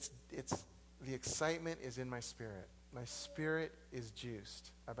it's the excitement is in my spirit. My spirit is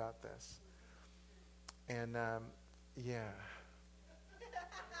juiced about this. And yeah.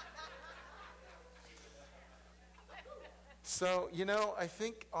 So, I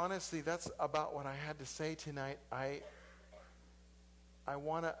think honestly that's about what I had to say tonight. I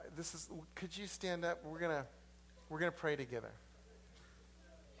want to could you stand up? We're going to pray together.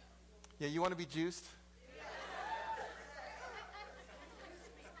 Yeah, you want to be juiced?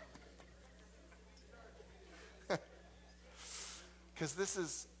 Because this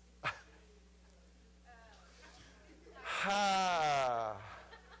is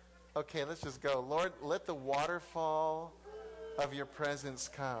okay, let's just go. Lord, let the waterfall of your presence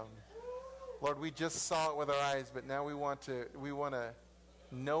come. Lord, we just saw it with our eyes, but now we want to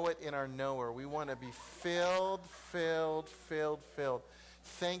know it in our knower. We want to be filled.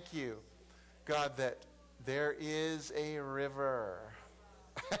 Thank you, God, that there is a river.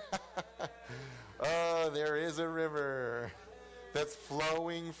 Oh, there is a river that's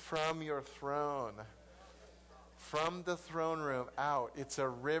flowing from your throne. From the throne room out. It's a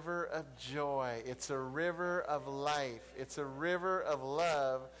river of joy. It's a river of life. It's a river of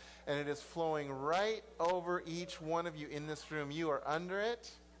love. And it is flowing right over each one of you in this room. You are under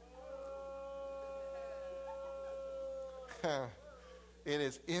it. It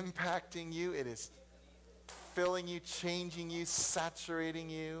is impacting you. It is filling you, changing you, saturating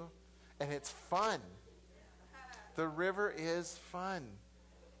you. And it's fun. The river is fun.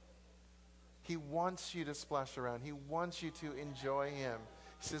 He wants you to splash around. He wants you to enjoy him.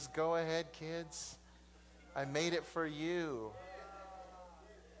 He says, go ahead, kids. I made it for you.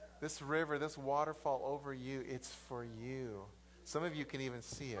 This river, this waterfall over you, it's for you. Some of you can even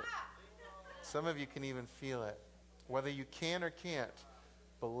see it. Some of you can even feel it. Whether you can or can't,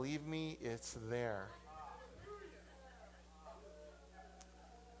 believe me, it's there.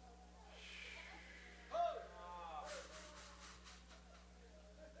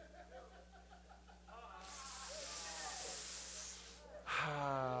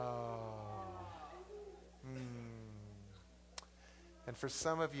 And for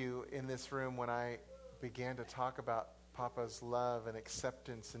some of you in this room, when I began to talk about Papa's love and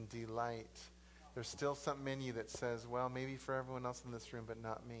acceptance and delight. There's still something in you that says, well, maybe for everyone else in this room, but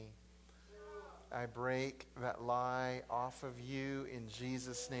not me. I break that lie off of you in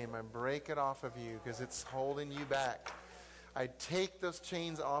Jesus' name. I break it off of you because it's holding you back. I take those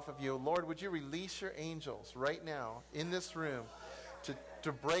chains off of you. Lord, would you release your angels right now in this room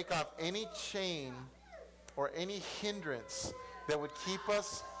to break off any chain or any hindrance that would keep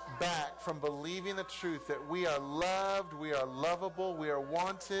us back from believing the truth that we are loved, we are lovable, we are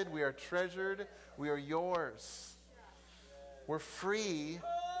wanted, we are treasured, we are yours. We're free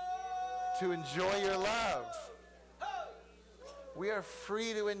to enjoy your love. We are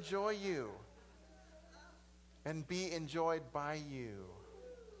free to enjoy you and be enjoyed by you.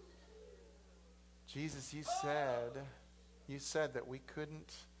 Jesus, you said that we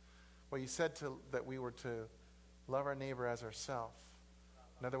couldn't, well, you said that we were to love our neighbor as ourselves.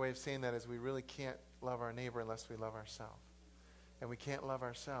 Another way of saying that is we really can't love our neighbor unless we love ourselves. And we can't love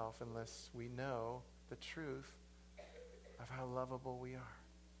ourselves unless we know the truth of how lovable we are,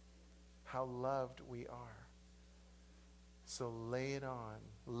 how loved we are. So lay it on.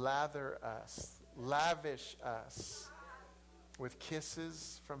 Lather us. Lavish us with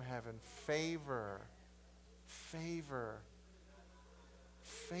kisses from heaven. Favor. Favor.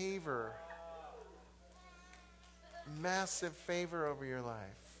 Favor. Massive favor over your life.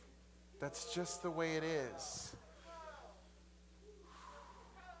 That's just the way it is.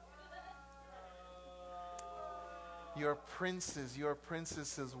 Your princes, your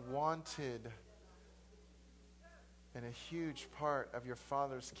princesses wanted and a huge part of your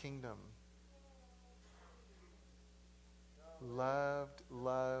Father's kingdom. Loved,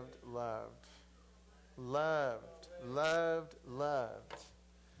 loved, loved. Loved, loved, loved.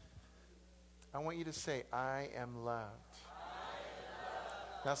 I want you to say, I am loved.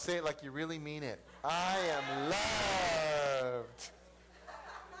 Now say it like you really mean it. I am loved.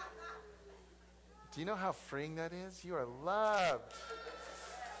 Do you know how freeing that is? You are loved.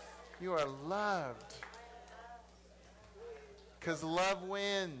 You are loved. Because love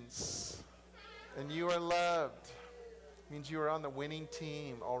wins. And you are loved. It means you are on the winning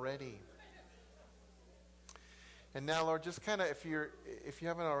team already. And now, Lord, just kind of, if you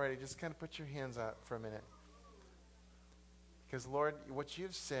haven't already, just kind of put your hands out for a minute. Because, Lord, what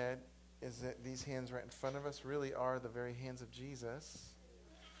you've said is that these hands right in front of us really are the very hands of Jesus.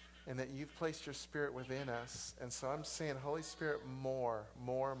 And that you've placed your Spirit within us. And so I'm saying, Holy Spirit, more.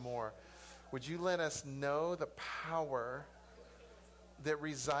 Would you let us know the power that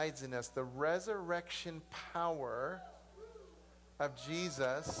resides in us, the resurrection power of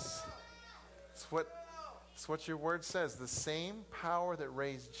Jesus. It's what your word says. The same power that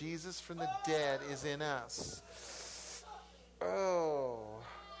raised Jesus from the dead is in us. Oh.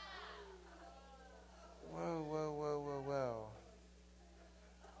 Whoa.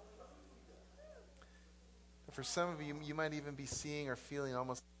 For some of you, you might even be seeing or feeling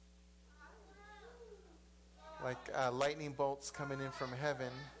almost like lightning bolts coming in from heaven.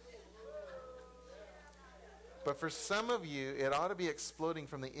 But for some of you, it ought to be exploding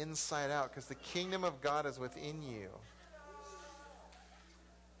from the inside out because the kingdom of God is within you.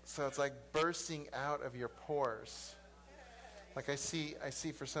 So it's like bursting out of your pores. Like I see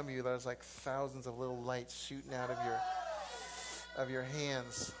for some of you, there's like thousands of little lights shooting out of your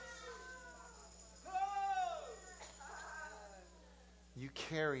hands. You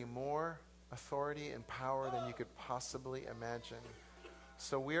carry more authority and power than you could possibly imagine.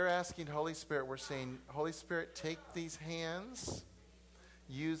 So we're asking Holy Spirit, we're saying, Holy Spirit, take these hands,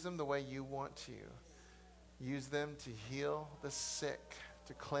 use them the way you want to. Use them to heal the sick,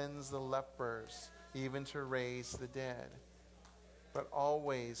 to cleanse the lepers, even to raise the dead. But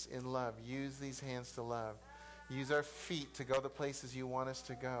always in love. Use these hands to love. Use our feet to go the places you want us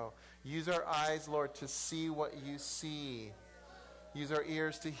to go. Use our eyes, Lord, to see what you see. Use our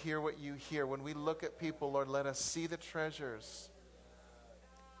ears to hear what you hear. When we look at people, Lord, let us see the treasures.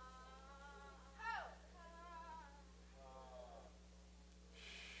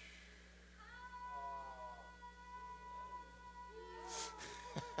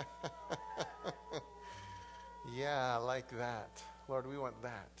 Yeah, like that. Lord, we want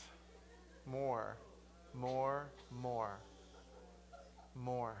that. More.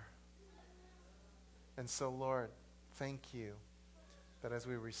 And so, Lord, thank you that as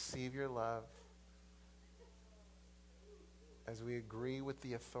we receive your love, as we agree with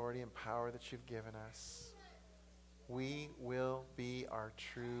the authority and power that you've given us, we will be our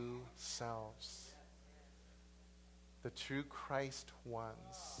true selves. The true Christ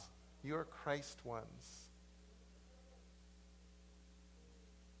ones. You are Christ ones.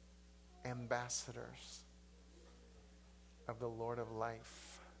 Ambassadors. of the Lord of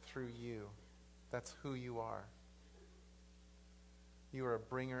life through you. That's who you are. You are a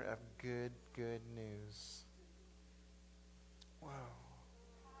bringer of good, good news. Wow.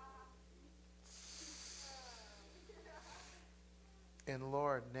 And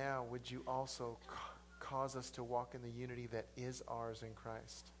Lord, now would you also cause us to walk in the unity that is ours in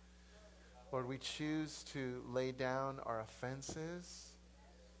Christ. Lord, we choose to lay down our offenses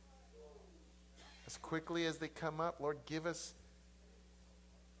as quickly as they come up. Lord, give us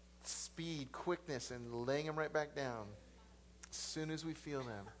speed, quickness, and laying them right back down as soon as we feel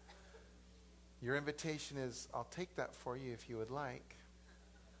them. Your invitation is, I'll take that for you if you would like.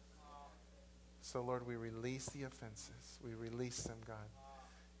 So, Lord, we release the offenses. We release them, God.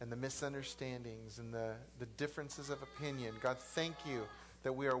 And the misunderstandings and the differences of opinion. God, thank you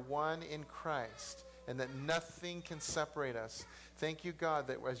that we are one in Christ and that nothing can separate us. Thank you, God,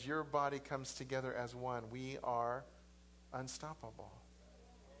 that as your body comes together as one, we are unstoppable.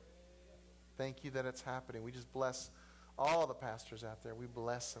 Thank you that it's happening. We just bless all the pastors out there. We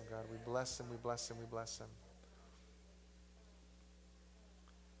bless them, God. We bless them, we bless them, we bless them.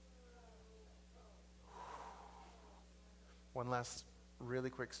 One last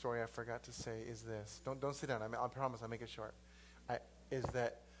really quick story I forgot to say is this. Don't sit down. I promise I'll make it short. Is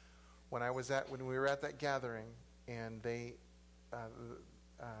that when we were at that gathering, and they a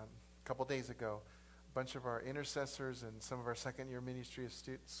couple days ago, a bunch of our intercessors and some of our second-year ministry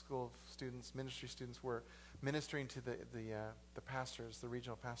school students, ministry students, were ministering to the pastors, the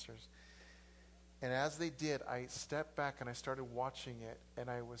regional pastors. And as they did, I stepped back and I started watching it, and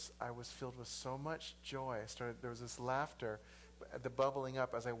I was filled with so much joy. There was this laughter, the bubbling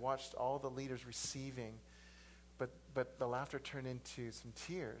up as I watched all the leaders receiving. But the laughter turned into some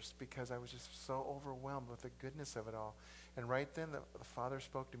tears because I was just so overwhelmed with the goodness of it all. And right then, the Father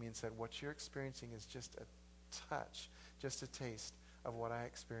spoke to me and said, what you're experiencing is just a touch, just a taste of what I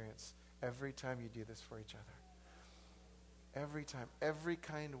experience every time you do this for each other. Every time, every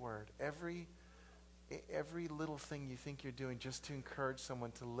kind word, every little thing you think you're doing just to encourage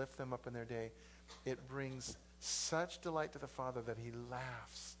someone, to lift them up in their day, it brings such delight to the Father that he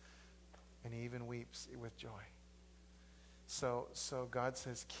laughs and he even weeps with joy. So God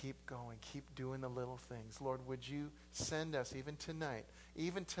says, keep going, keep doing the little things. Lord, would you send us even tonight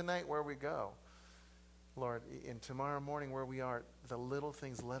where we go, Lord, and tomorrow morning where we are, the little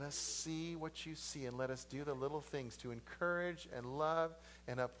things, let us see what you see, and let us do the little things to encourage and love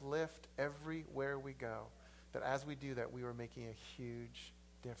and uplift everywhere we go. That as we do that, we are making a huge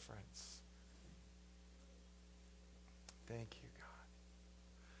difference. Thank you,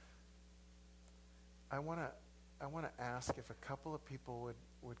 God. I want to ask if a couple of people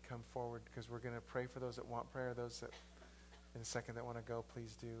would come forward, because we're going to pray for those that want prayer, those that in a second that want to go,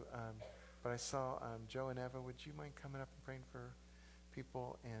 please do. But I saw Joe and Eva. Would you mind coming up and praying for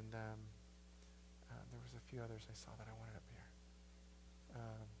people? And there was a few others I saw that I wanted up here.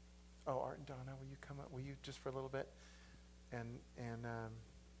 Art and Donna, will you come up? Will you just for a little bit? And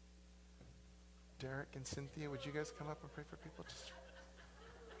Derek and Cynthia, would you guys come up and pray for people? Just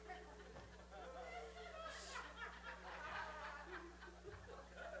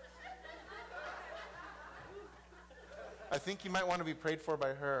I think you might want to be prayed for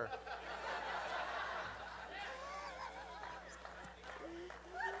by her. So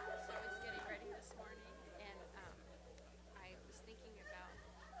I was getting ready this morning, and I was thinking about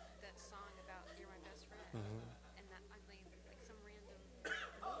that song about "You're My Best Friend," and that ugly, like some random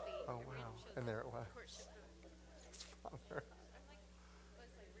movie. Oh, wow. And there it was. Courtship of, Father. I'm like,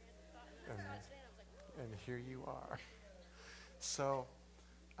 was like random thought. And I was like, And here you are. So,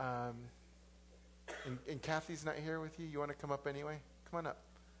 and Kathy's not here with you. You want to come up anyway? Come on up.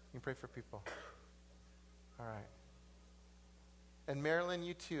 You can pray for people. All right. And Marilyn,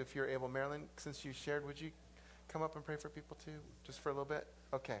 you too, if you're able. Marilyn, since you shared, would you come up and pray for people too, just for a little bit?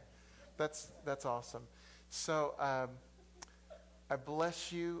 Okay. That's awesome. So, I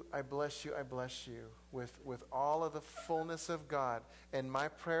bless you, I bless you, I bless you with all of the fullness of God. And my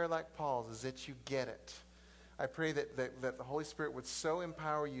prayer, like Paul's, is that you get it. I pray that the Holy Spirit would so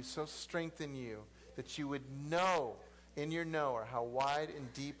empower you, so strengthen you, that you would know in your knower how wide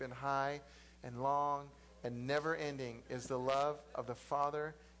and deep and high and long and never ending is the love of the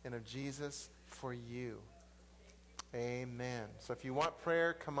Father and of Jesus for you. Amen. So if you want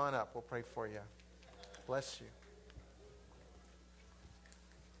prayer, come on up. We'll pray for you. Bless you.